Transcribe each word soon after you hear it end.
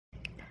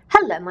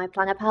Hello my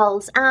planner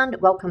pals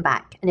and welcome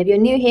back, and if you're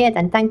new here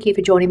then thank you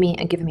for joining me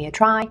and giving me a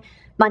try.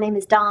 My name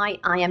is Di,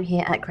 I am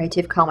here at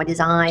Creative Karma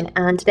Design,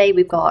 and today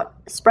we've got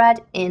a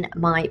spread in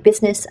my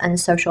business and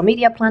social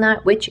media planner,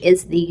 which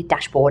is the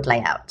dashboard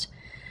layout.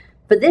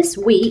 For this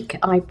week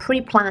I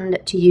pre-planned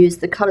to use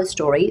the color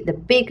story, the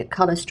big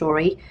color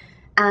story,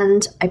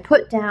 and I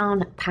put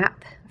down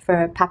PAP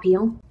for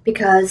papillon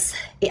because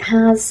it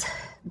has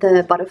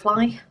the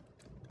butterfly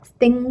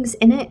things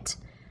in it.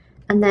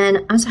 And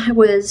then as I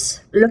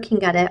was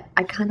looking at it,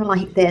 I kind of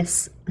like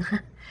this.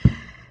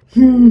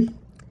 I'm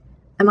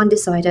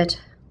undecided.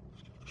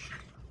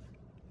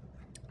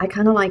 I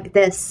kind of like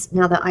this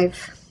now that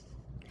I've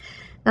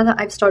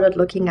started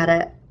looking at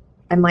it.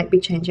 I might be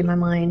changing my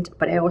mind,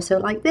 but I also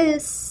like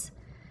this.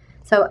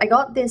 So I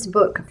got this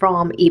book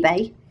from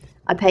eBay.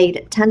 I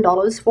paid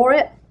 $10 for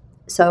it.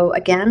 So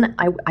again,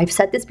 I've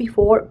said this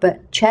before,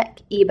 but check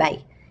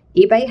eBay.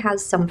 eBay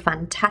has some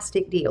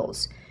fantastic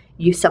deals.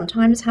 You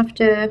sometimes have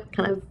to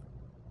kind of,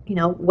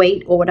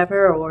 wait or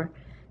whatever, or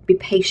be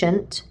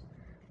patient,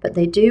 but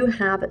they do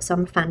have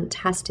some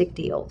fantastic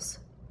deals.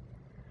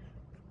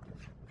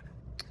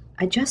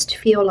 I just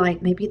feel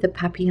like maybe the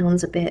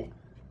papillon's a bit,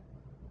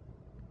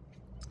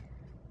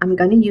 I'm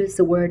going to use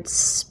the word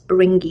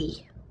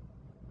springy.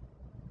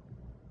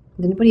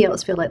 Does anybody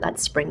else feel like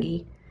that's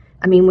springy?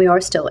 I mean, we are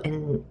still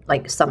in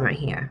like summer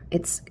here.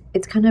 It's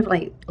kind of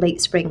like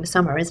late spring,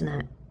 summer, isn't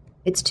it?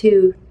 It's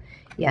too,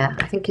 yeah,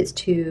 I think it's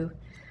too,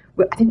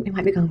 I think we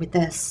might be going with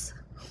this.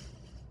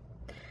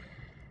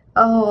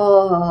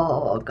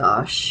 Oh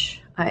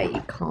gosh,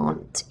 I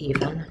can't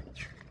even.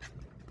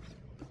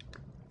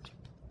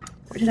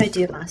 What did I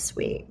do last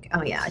week?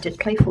 Oh yeah, I did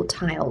playful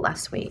tile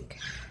last week.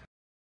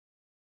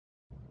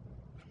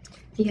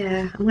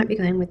 Yeah, I might be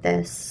going with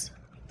this.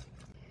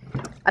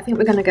 I think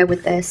we're going to go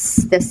with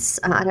this.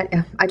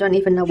 I don't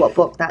even know what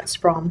book that's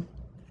from.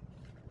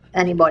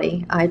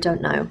 Anybody, I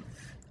don't know.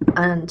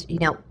 And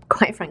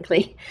quite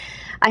frankly,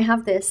 I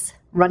have this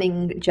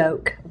running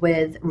joke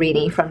with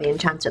Rini from the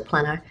Enchanted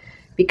Planner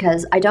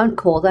because I don't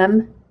call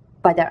them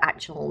by their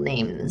actual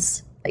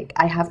names. Like,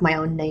 I have my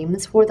own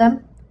names for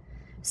them.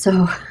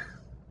 So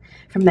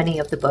for many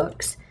of the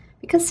books,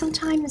 because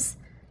sometimes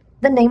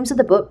the names of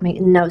the book make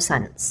no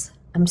sense.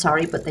 I'm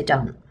sorry, but they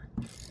don't.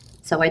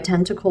 So I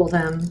tend to call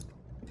them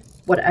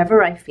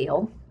whatever I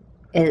feel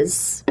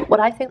is what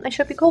I think they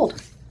should be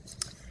called.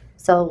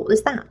 So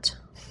there's that.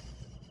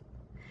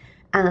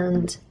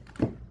 And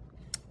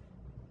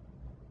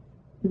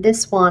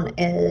this one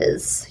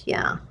is,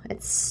 yeah,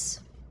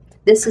 this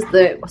is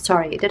the,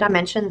 sorry, did I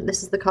mention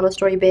this is the color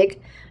story big?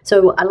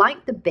 So I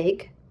like the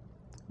big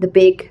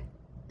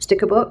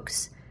sticker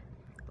books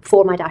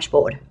for my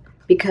dashboard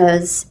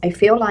because I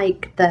feel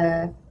like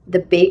the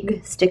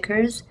big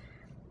stickers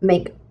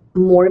make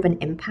more of an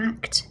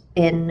impact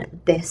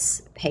in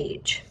this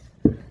page.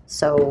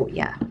 So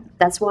yeah,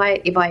 that's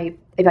why if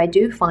I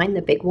do find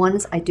the big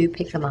ones, I do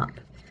pick them up,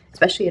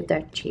 especially if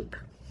they're cheap.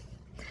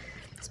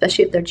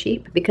 Especially if they're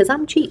cheap, because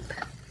I'm cheap.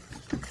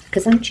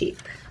 Because I'm cheap.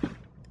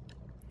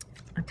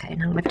 Okay,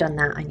 now I've done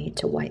that, I need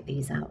to white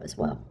these out as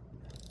well.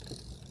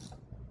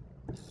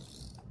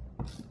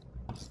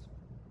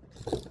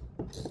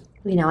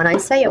 And I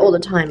say it all the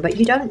time, but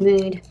you don't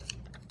need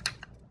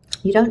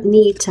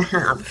to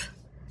have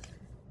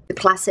the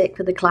classic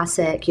for the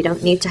classic. You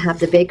don't need to have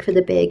the big for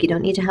the big. You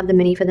don't need to have the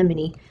mini for the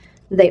mini.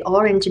 They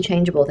are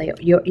interchangeable. They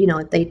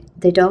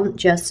don't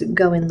just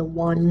go in the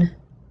one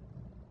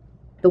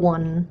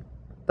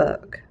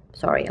book.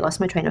 Sorry, I lost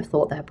my train of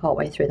thought there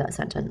partway through that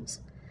sentence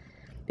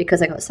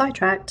because I got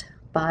sidetracked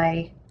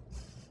by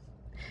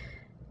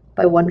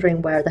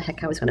wondering where the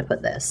heck I was going to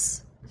put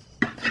this.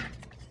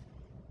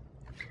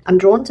 I'm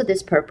drawn to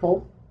this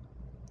purple.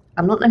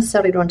 I'm not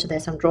necessarily drawn to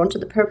this. I'm drawn to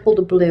the purple,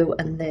 the blue,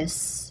 and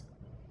this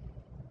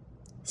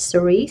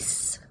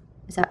cerise.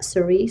 Is that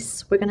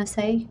cerise we're going to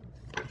say?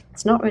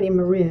 It's not really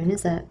maroon,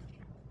 is it?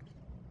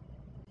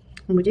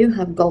 And we do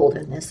have gold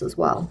in this as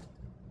well.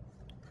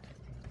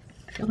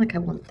 I feel like I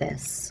want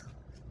this.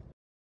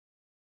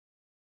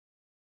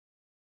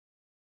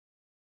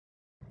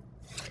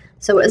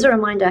 So as a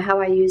reminder how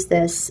I use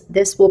this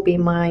will be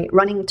my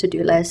running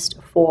to-do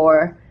list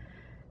for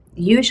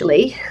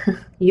usually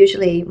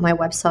my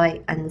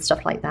website and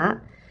stuff like that.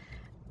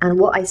 And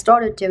what I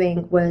started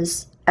doing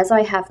was, as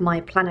I have my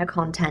planner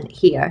content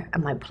here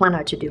and my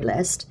planner to-do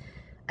list,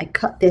 I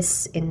cut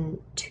this in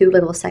two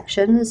little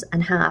sections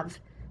and have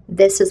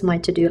this as my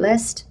to-do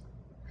list.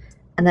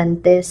 And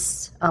then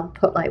this, I'll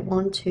put like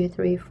 1, 2,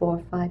 3,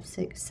 4, 5,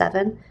 6,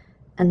 7,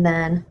 and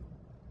then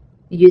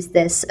use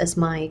this as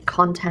my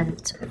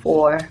content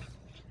for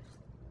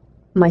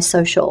my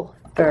social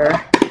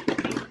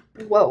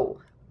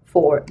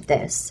for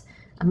this.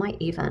 I might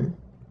even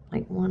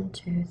like 1,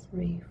 2,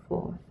 3,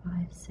 4, 5,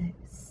 6,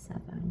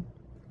 7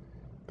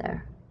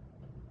 there.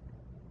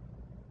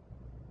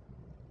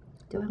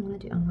 Do I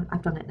want to do, oh,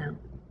 I've done it now.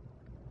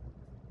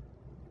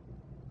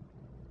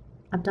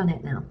 I've done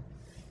it now.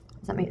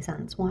 Does that make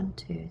sense? 1,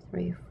 2,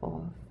 3,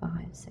 4, 5,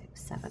 6,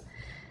 7.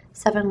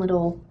 7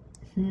 little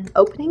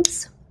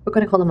openings. We're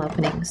going to call them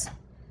openings.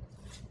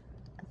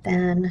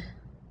 Then,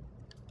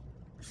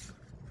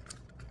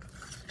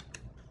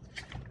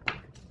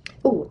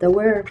 oh, there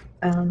were,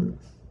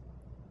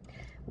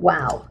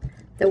 wow,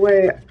 there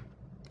were,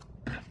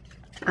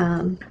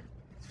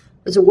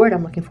 there's a word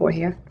I'm looking for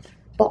here.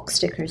 Box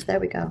stickers, there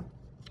we go.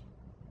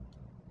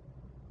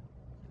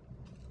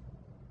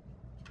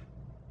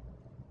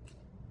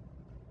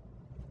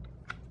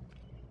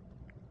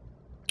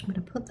 I'm going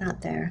to put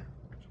that there.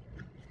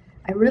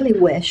 I really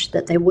wish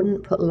that they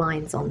wouldn't put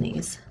lines on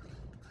these.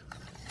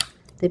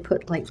 They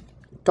put like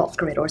dot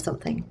grid or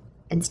something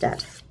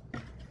instead,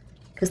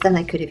 because then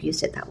I could have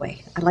used it that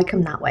way. I like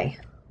them that way.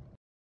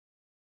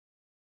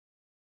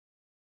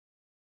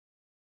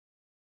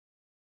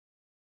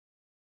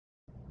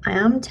 I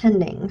am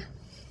tending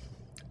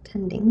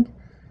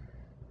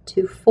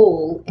to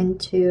fall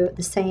into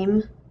the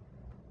same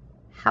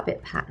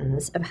habit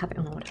patterns of having,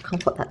 oh Lord, I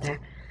can't put that there.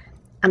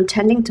 I'm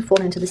tending to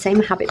fall into the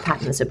same habit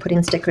patterns of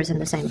putting stickers in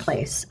the same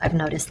place. I've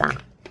noticed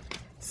that.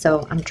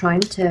 So I'm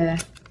trying to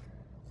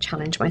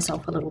challenge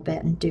myself a little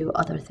bit and do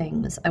other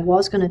things. I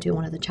was going to do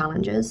one of the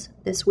challenges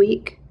this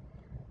week,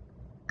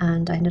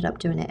 and I ended up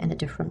doing it in a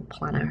different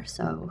planner.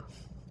 So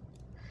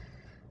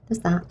there's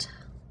that.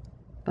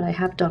 But I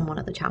have done one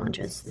of the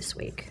challenges this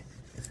week.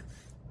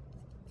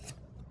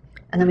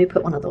 And then we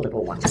put one of the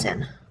little ones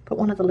in. Put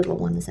one of the little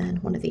ones in,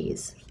 one of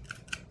these.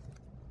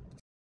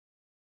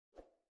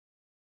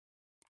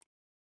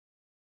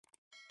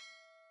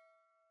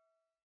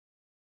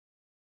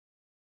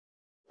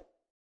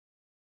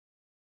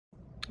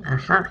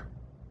 Aha.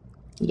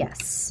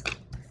 Yes.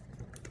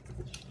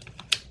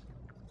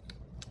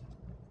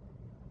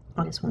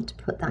 I just want to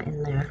put that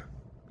in there.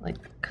 Like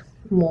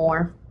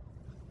more.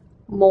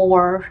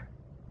 The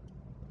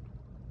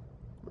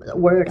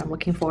word I'm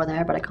looking for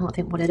there, but I can't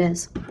think what it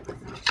is.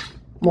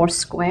 More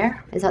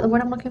square. Is that the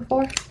word I'm looking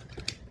for?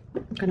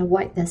 I'm going to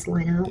wipe this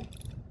line out.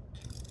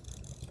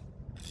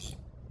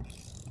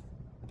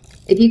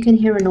 If you can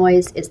hear a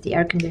noise, it's the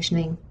air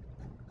conditioning.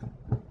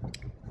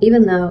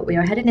 Even though we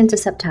are headed into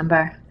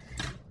September,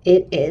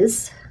 it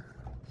is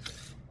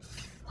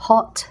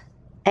hot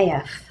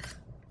AF.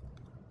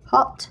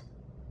 Hot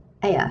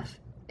AF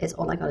is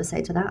all I gotta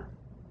say to that.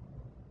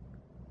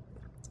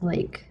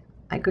 Like,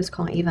 I just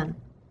can't even.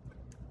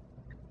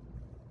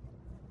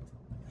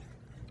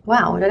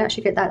 Wow, did I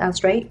actually get that down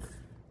straight?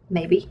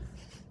 Maybe.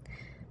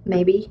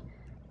 Maybe.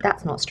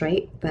 That's not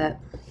straight, but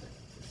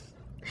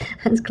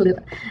that's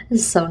clear.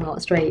 It's so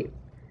not straight.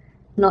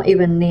 Not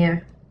even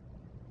near.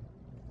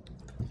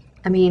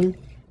 I mean,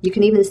 you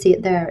can even see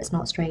it there, it's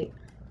not straight.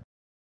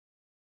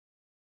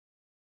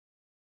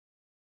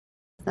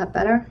 Is that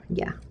better?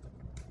 Yeah.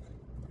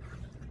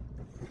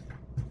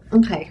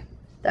 Okay,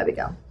 there we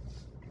go.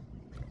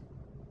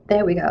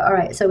 There we go. All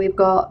right, so we've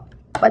got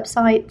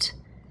website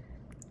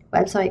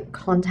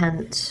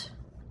content,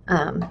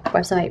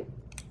 website,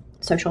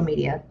 social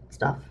media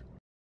stuff,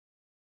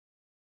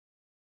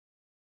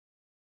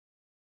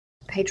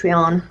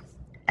 Patreon,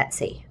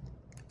 Etsy.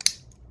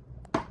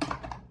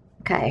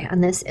 Okay,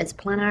 and this is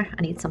planner.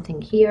 I need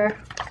something here.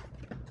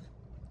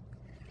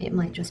 It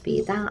might just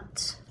be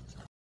that.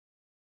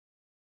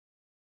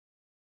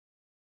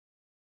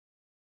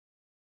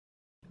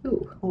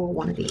 Ooh, or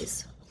one of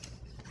these.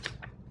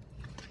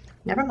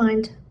 Never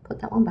mind, put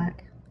that one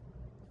back.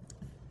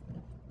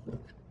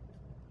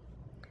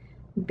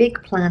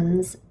 Big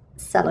plans,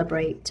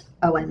 celebrate,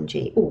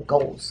 OMG. Ooh,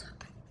 goals.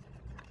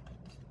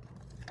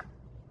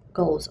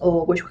 Goals.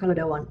 Oh, which color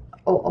do I want?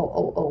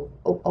 Oh.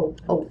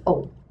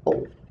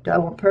 Do I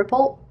want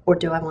purple or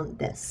do I want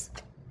this?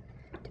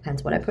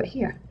 Depends what I put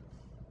here.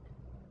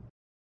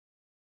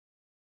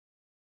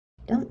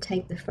 Don't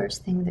take the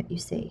first thing that you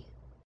see.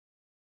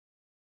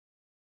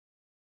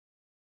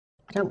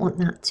 I don't want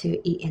that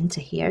to eat into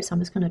here, so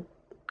I'm just going to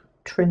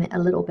trim it a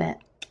little bit.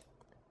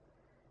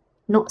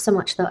 Not so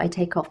much that I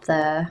take off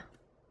the,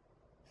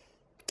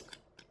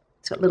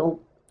 it's got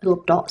little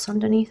dots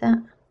underneath it.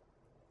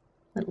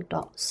 Little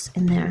dots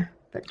in there,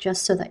 but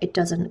just so that it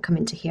doesn't come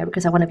into here,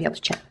 because I want to be able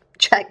to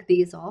check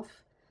these off.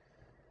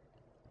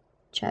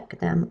 Check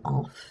them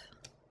off.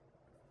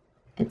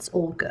 It's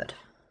all good.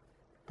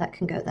 That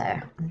can go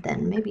there. And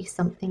then maybe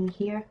something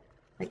here,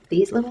 like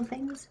these little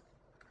things.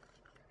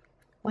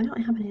 Why don't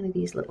I have any of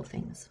these little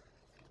things?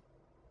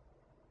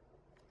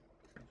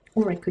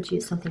 Or I could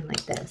use something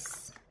like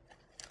this.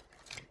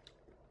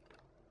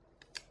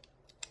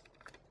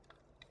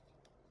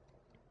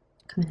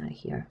 Coming out of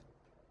here.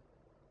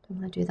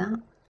 Don't want to do that.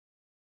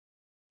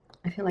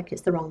 I feel like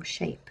it's the wrong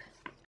shape.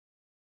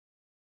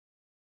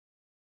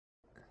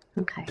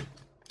 Okay.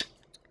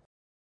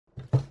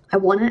 I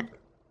want it,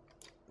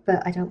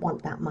 but I don't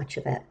want that much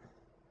of it.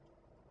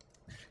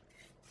 So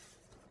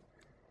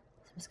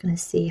I'm just going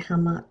to see how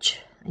much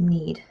I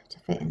need to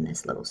fit in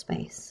this little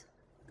space.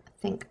 I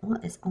think,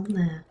 what is on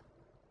there?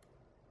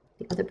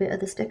 The other bit of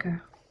the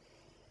sticker.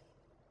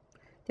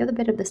 The other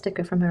bit of the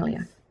sticker from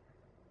earlier.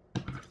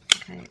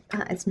 Okay,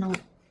 that is not...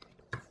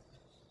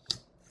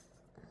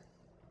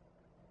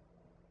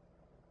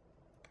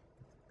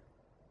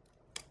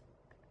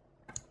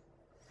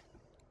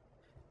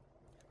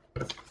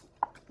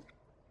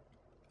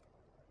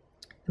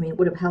 I mean, it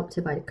would have helped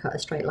if I'd cut a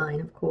straight line,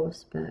 of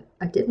course, but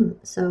I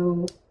didn't,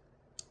 so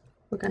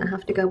we're going to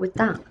have to go with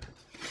that.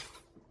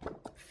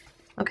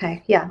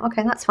 Okay, yeah,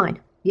 okay, that's fine.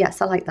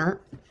 Yes, I like that.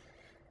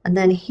 And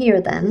then here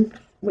then,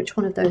 which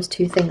one of those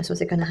two things was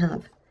it going to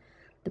have?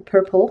 The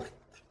purple.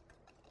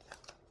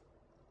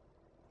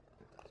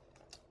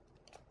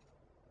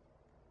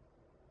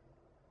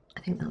 I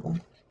think that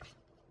one.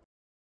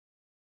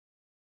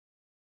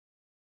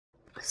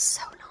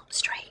 So not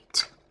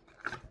straight.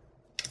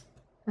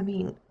 I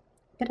mean,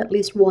 get at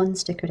least one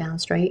sticker down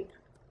straight.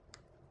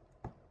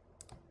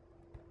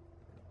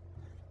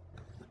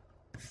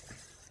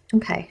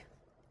 Okay,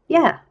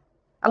 yeah,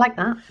 I like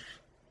that.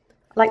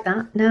 I like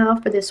that. Now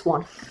for this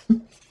one.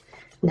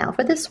 Now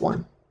for this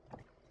one.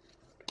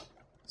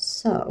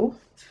 So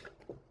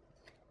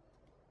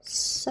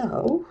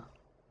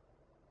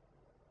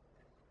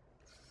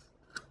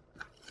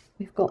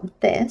we've got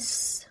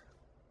this,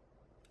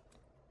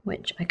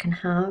 which I can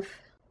have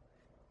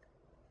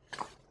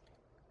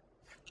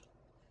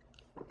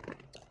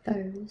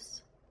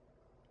those.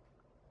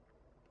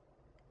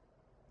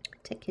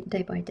 Take it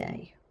day by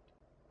day.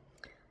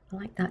 I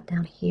like that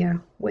down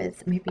here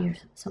with maybe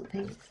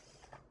something.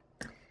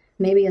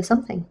 Maybe a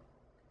something.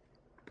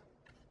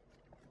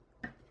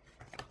 I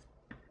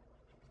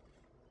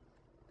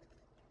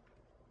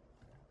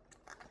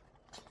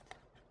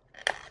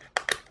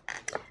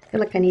feel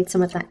like I need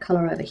some of that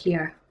color over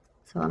here,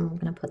 so I'm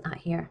going to put that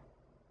here.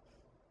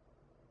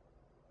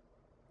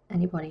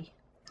 Anybody?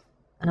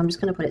 And I'm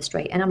just going to put it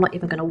straight, and I'm not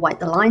even going to white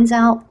the lines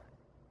out.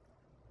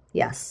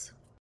 Yes.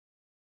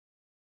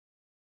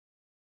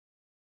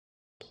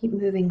 Keep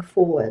moving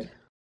forward.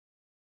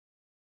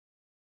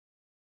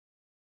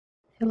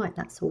 I feel like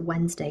that's a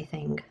Wednesday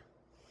thing.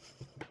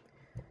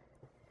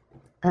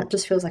 That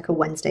just feels like a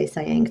Wednesday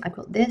saying. I've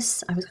got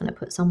this, I was going to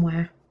put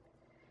somewhere.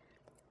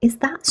 Is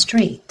that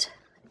straight?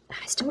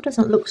 It still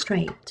doesn't look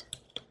straight.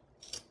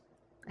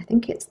 I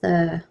think it's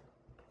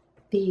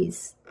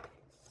these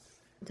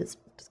that's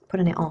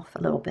putting it off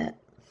a little bit.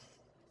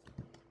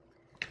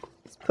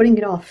 It's putting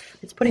it off.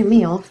 It's putting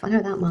me off. I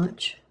know that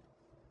much.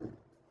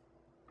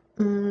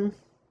 I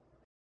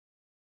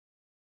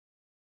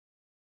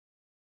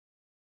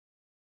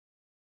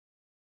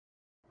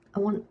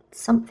want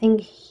something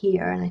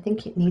here, and I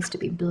think it needs to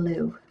be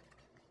blue.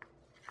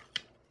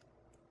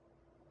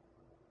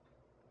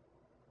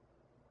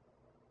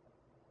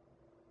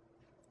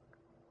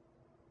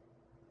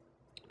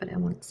 But I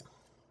want,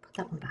 put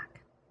that one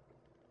back.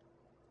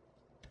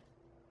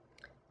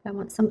 I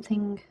want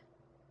something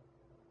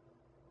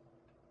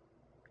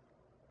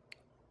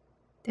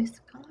this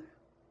color.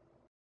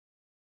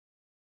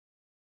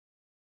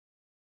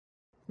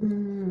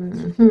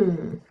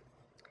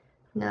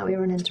 Now we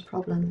run into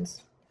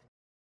problems.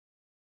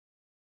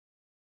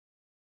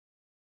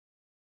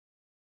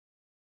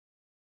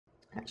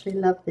 I actually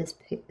love this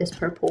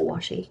purple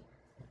washi,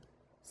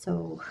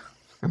 so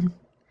I'm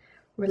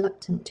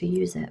reluctant to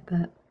use it,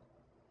 but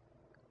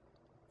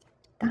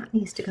that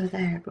needs to go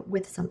there, but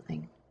with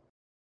something.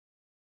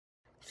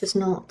 It's just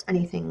not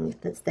anything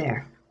that's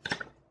there.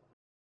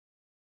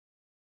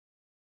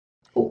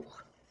 Oh,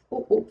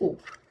 oh, oh, oh.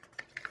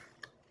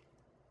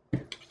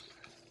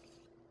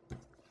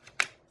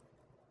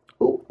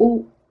 Oh,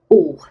 oh,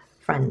 oh,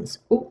 friends.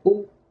 Oh,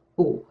 oh,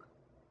 oh.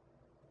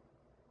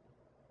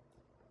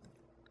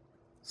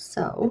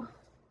 So,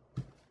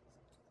 I'm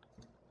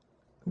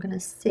going to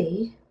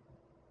see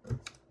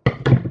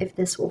if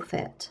this will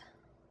fit.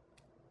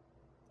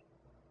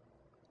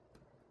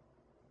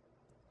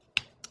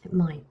 It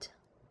might.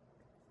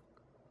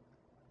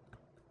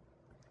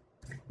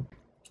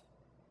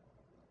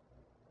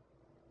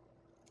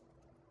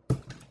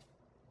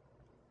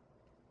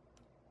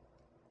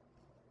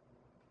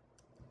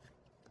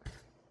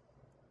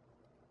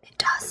 It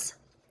does.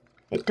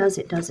 It does,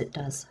 it does, it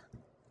does.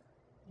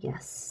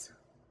 Yes.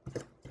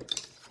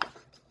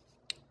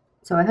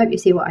 So I hope you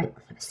see what I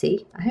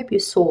hope you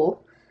saw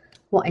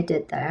what I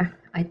did there.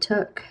 I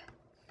took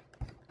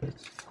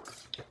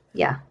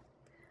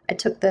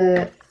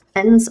the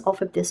ends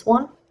off of this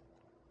one,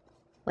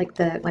 like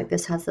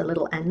this has the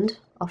little end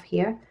off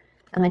here,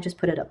 and I just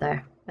put it up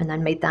there and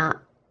then made that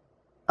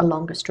a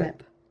longer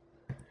strip.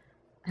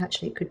 I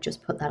actually could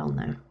just put that on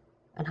there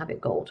and have it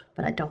gold,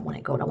 but I don't want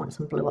it gold. I want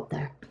some blue up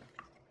there.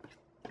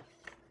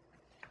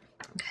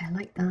 Okay, I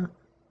like that.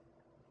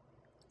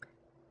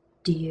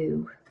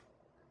 Dew.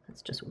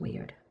 That's just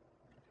weird.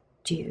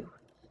 Dew.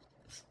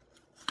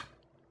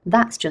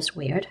 That's just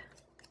weird.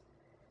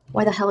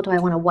 Why the hell do I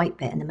want a white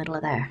bit in the middle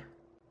of there?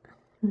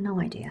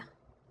 No idea.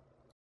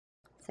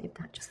 Save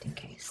that just in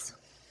case.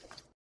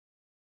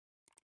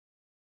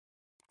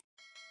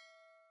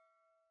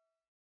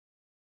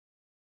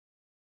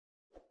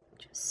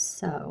 Just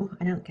so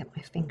I don't get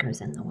my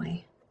fingers in the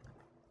way.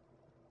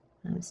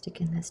 I'm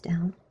sticking this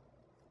down.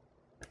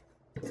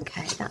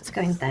 Okay, that's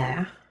going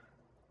there.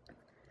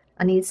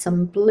 I need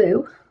some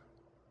blue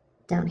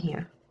down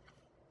here.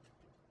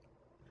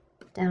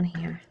 Down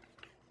here.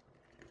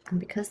 And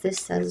because this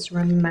says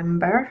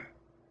remember,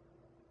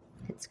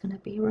 it's going to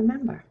be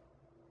remember.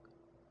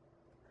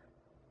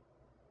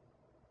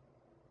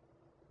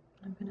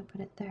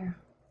 put it there?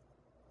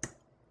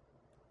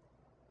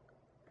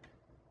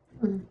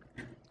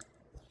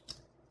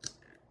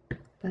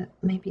 But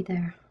maybe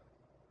there.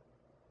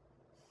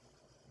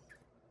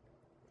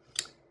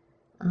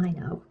 I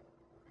know.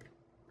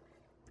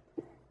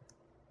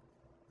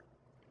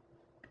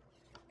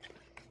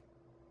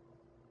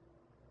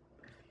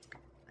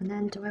 And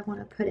then do I want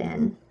to put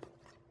in,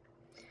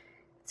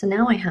 so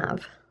now I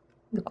have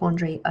the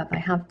quandary of I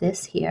have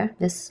this here,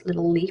 this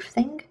little leaf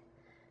thing,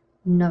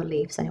 no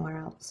leaves anywhere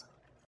else.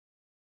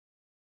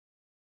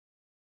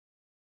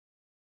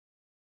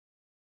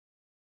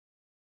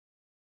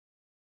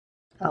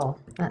 Oh,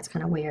 that's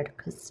kind of weird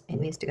because it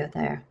needs to go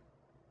there.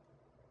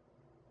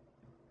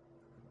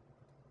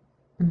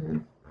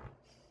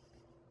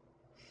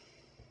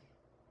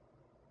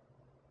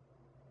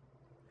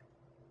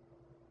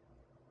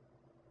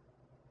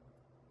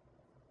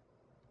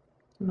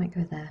 It might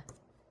go there.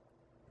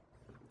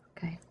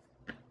 Okay.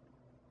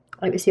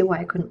 Like, you see why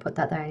I couldn't put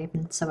that there,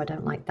 even so I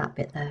don't like that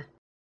bit there.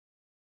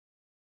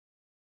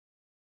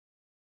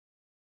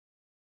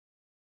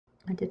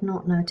 I did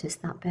not notice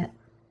that bit.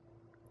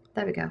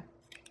 There we go.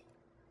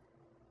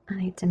 I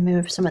need to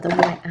move some of the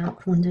white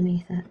out from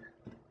underneath it.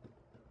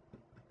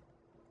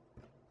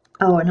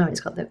 Oh no, it's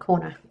got the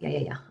corner.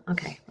 Yeah.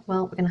 Okay,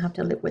 well, we're gonna have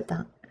to live with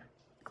that.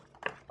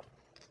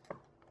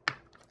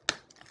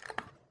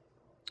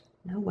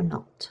 No, we're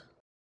not.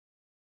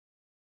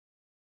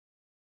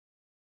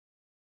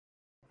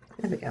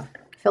 There we go.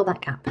 Fill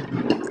that gap.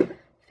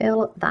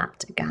 Fill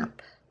that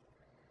gap.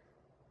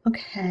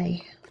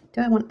 Okay,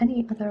 do I want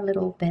any other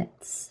little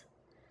bits?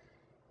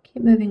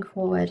 Keep moving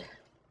forward.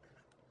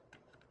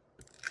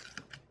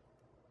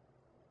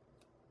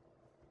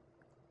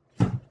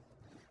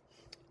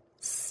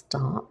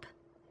 Stop.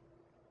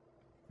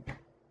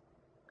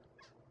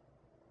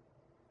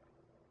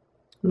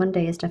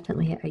 Monday is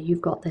definitely a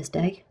you've got this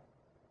day.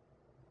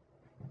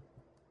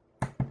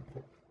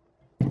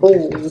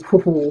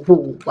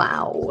 Oh,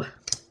 wow.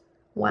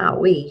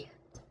 Wowee.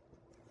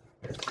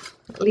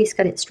 At least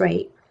get it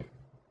straight.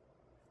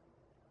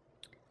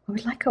 I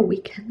would like a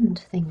weekend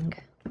thing.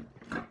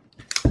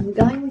 I'm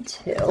going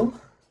to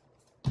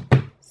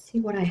see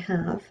what I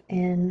have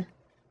in...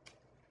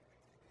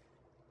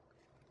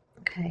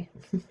 Okay.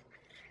 I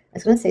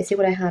was going to say see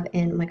what I have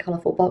in my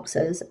colourful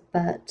boxes,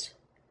 but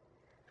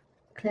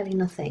clearly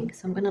nothing.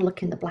 So I'm going to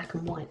look in the black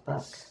and white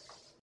book.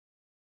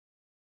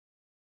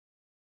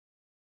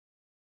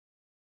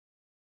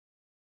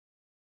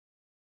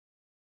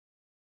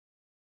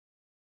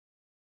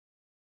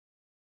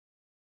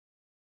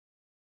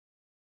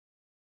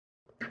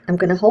 I'm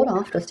going to hold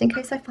off just in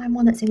case I find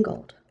one that's in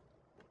gold.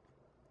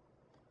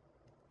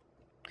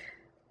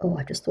 Oh,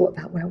 I just thought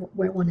about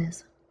where one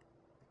is.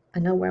 I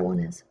know where one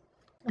is.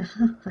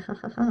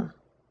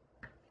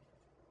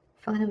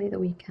 Finally the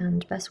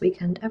weekend. Best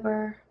weekend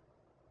ever.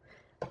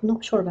 I'm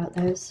not sure about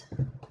those,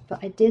 but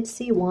I did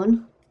see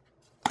one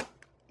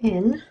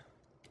in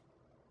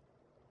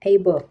a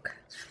book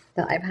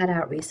that I've had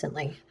out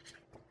recently,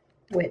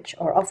 which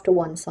are off to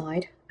one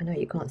side. I know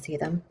you can't see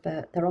them,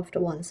 but they're off to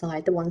one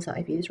side, the ones that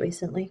I've used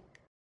recently.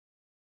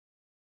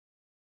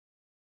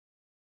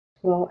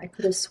 Well, I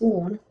could have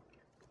sworn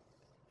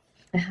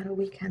I had a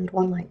weekend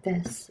one like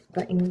this,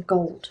 but in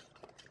gold.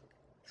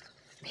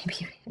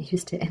 Maybe I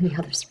used it in the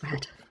other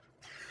spread.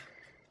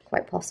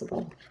 Quite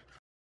possible.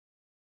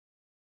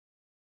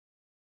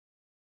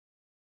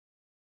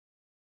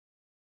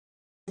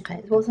 Okay,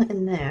 it wasn't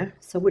in there,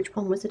 so which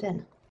one was it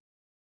in?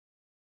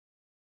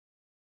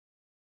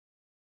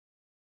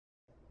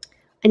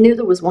 I knew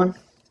there was one.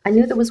 I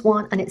knew there was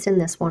one, and it's in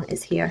this one.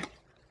 It's here.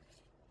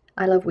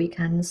 I love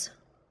weekends.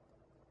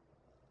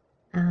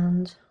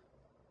 And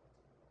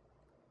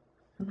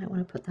I might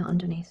want to put that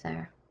underneath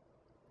there.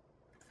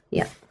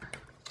 Yeah.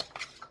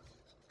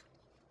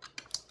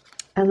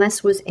 And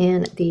this was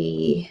in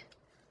the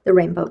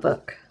rainbow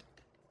book.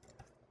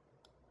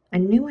 I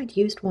knew I'd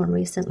used one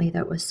recently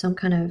that was some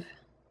kind of,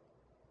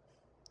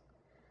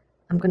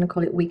 I'm going to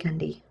call it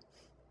weekendy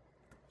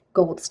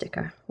gold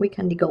sticker.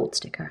 Weekendy gold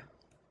sticker.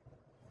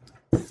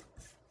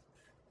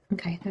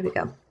 Okay, there we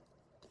go.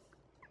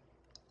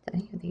 Do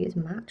any of these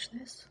match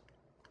this?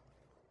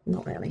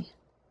 Not really.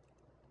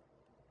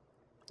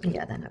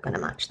 Yeah, they're not going to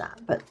match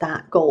that, but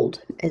that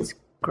gold is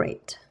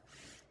great.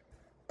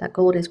 That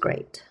gold is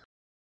great.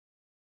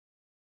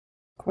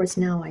 Of course,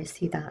 now I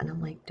see that and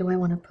I'm like, do I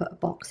want to put a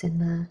box in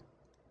there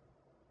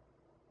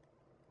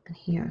and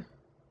here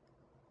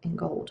in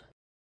gold?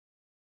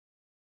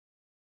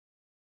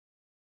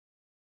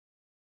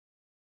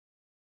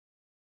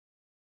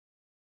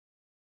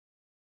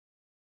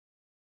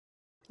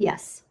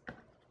 Yes.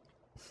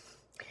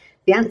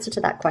 The answer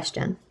to that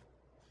question,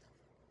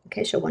 in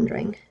case you're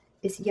wondering,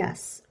 is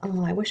yes.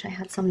 Oh, I wish I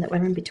had some that were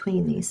in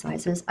between these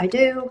sizes. I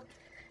do.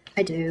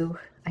 I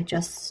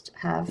just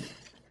have,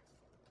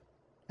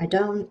 I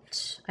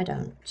don't.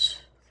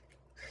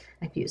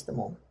 I've used them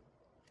all.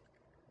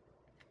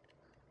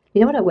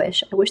 You know what I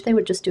wish? I wish they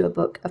would just do a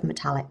book of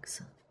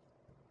metallics.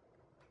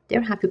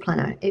 Dear Happy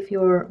Planner, if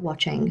you're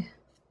watching,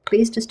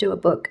 please just do a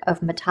book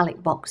of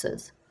metallic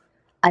boxes.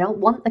 I don't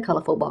want the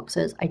colourful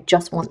boxes, I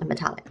just want the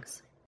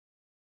metallics.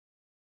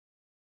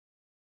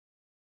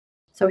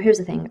 So here's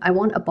the thing, I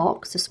want a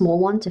box, a small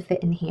one, to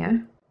fit in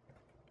here,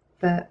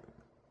 but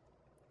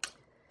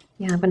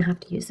yeah, I'm gonna have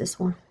to use this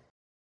one.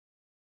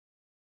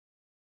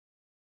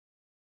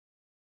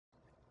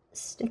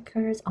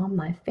 Stickers on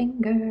my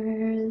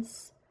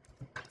fingers.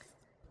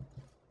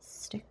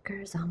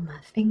 Stickers on my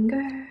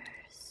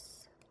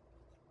fingers.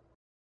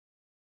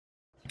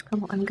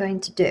 And what I'm going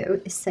to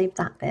do is save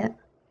that bit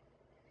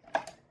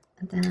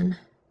and then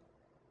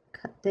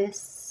cut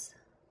this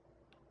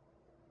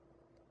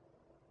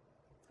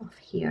off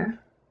here.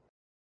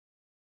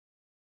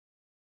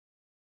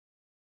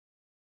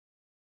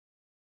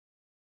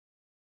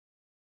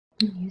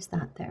 And use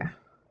that there.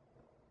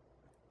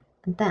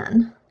 And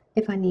then,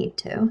 if I need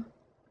to,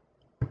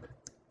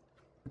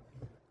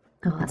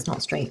 oh, that's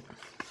not straight.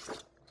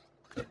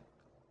 And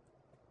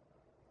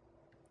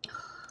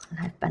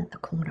I've bent the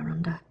corner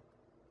under.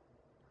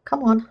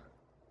 Come on.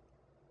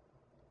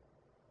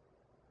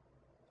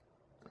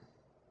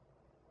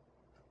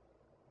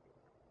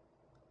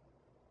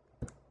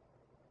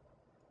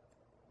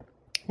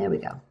 There we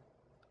go.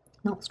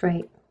 Not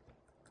straight.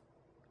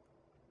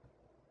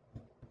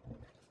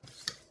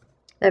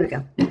 There we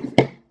go.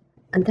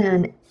 And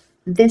then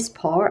this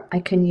part, I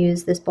can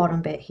use this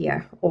bottom bit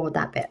here, or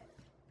that bit,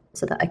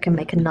 so that I can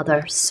make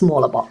another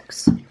smaller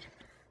box.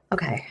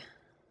 Okay.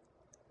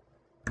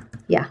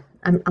 Yeah,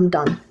 I'm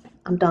done.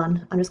 I'm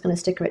done. I'm just going to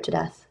sticker it to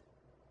death.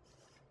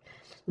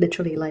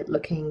 Literally like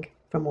looking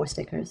for more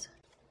stickers.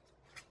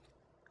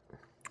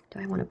 Do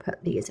I want to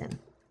put these in?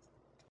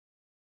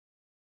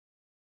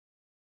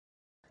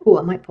 Oh,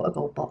 I might put a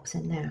gold box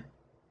in there.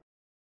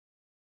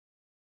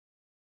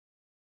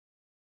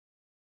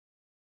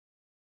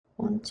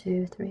 One,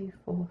 two, three,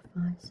 4,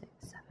 5, 6,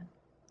 7.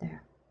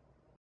 There.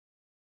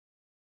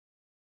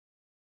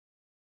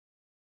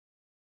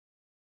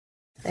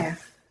 There.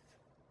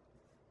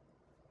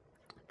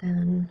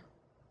 Then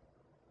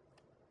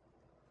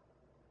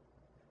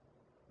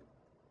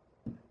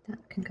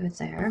that can go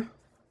there.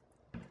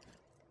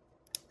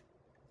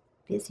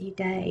 Busy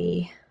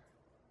day.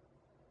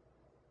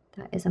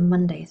 That is a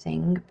Monday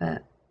thing,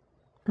 but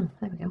oh,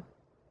 there we go.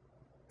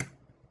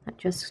 That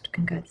just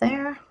can go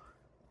there.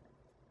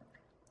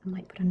 I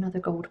might put another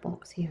gold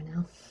box here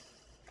now.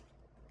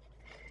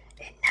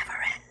 It never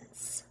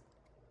ends.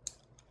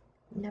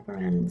 It never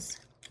ends.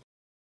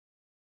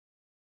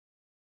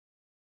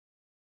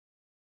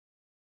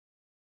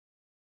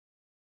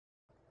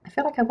 I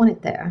feel like I want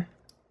it there,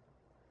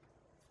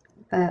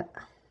 but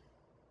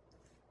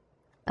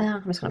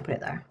I'm just going to put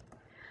it there.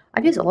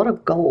 I've used a lot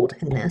of gold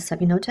in this, have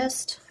you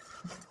noticed?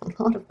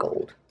 A lot of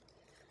gold.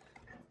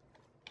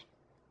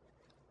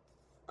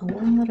 A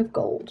lot of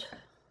gold.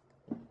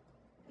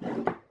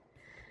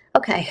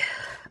 Okay,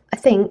 I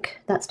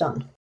think that's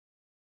done.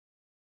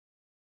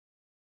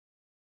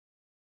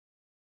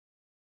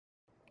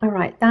 All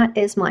right, that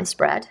is my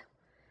spread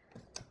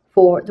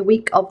for the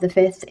week of the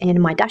 5th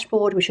in my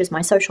dashboard, which is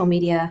my social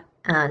media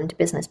and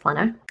business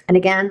planner. And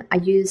again, I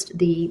used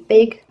the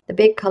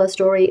big color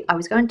story. I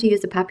was going to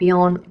use the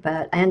papillon,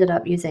 but I ended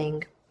up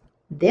using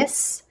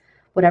this,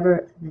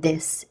 whatever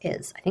this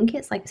is. I think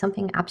it's like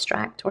something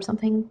abstract or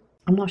something.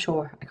 I'm not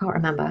sure. I can't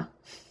remember.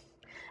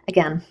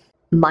 Again,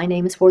 my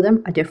names for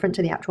them are different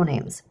to the actual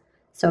names.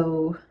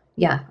 So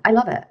yeah, I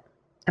love it.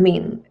 I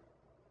mean,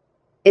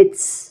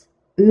 it's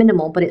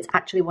minimal, but it's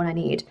actually what I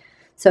need.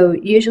 So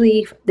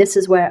usually this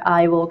is where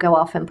I will go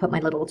off and put my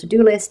little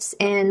to-do lists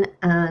in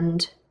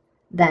and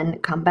then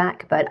come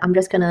back, but I'm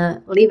just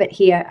gonna leave it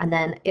here and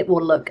then it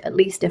will look at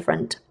least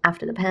different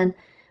after the pen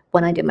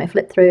when I do my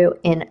flip through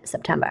in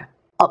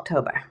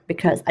October,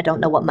 because I don't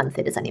know what month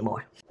it is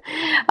anymore.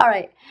 All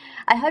right,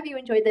 I hope you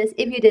enjoyed this.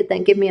 If you did,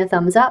 then give me a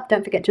thumbs up.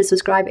 Don't forget to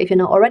subscribe if you're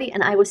not already,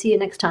 and I will see you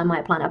next time,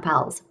 my planner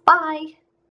pals. Bye.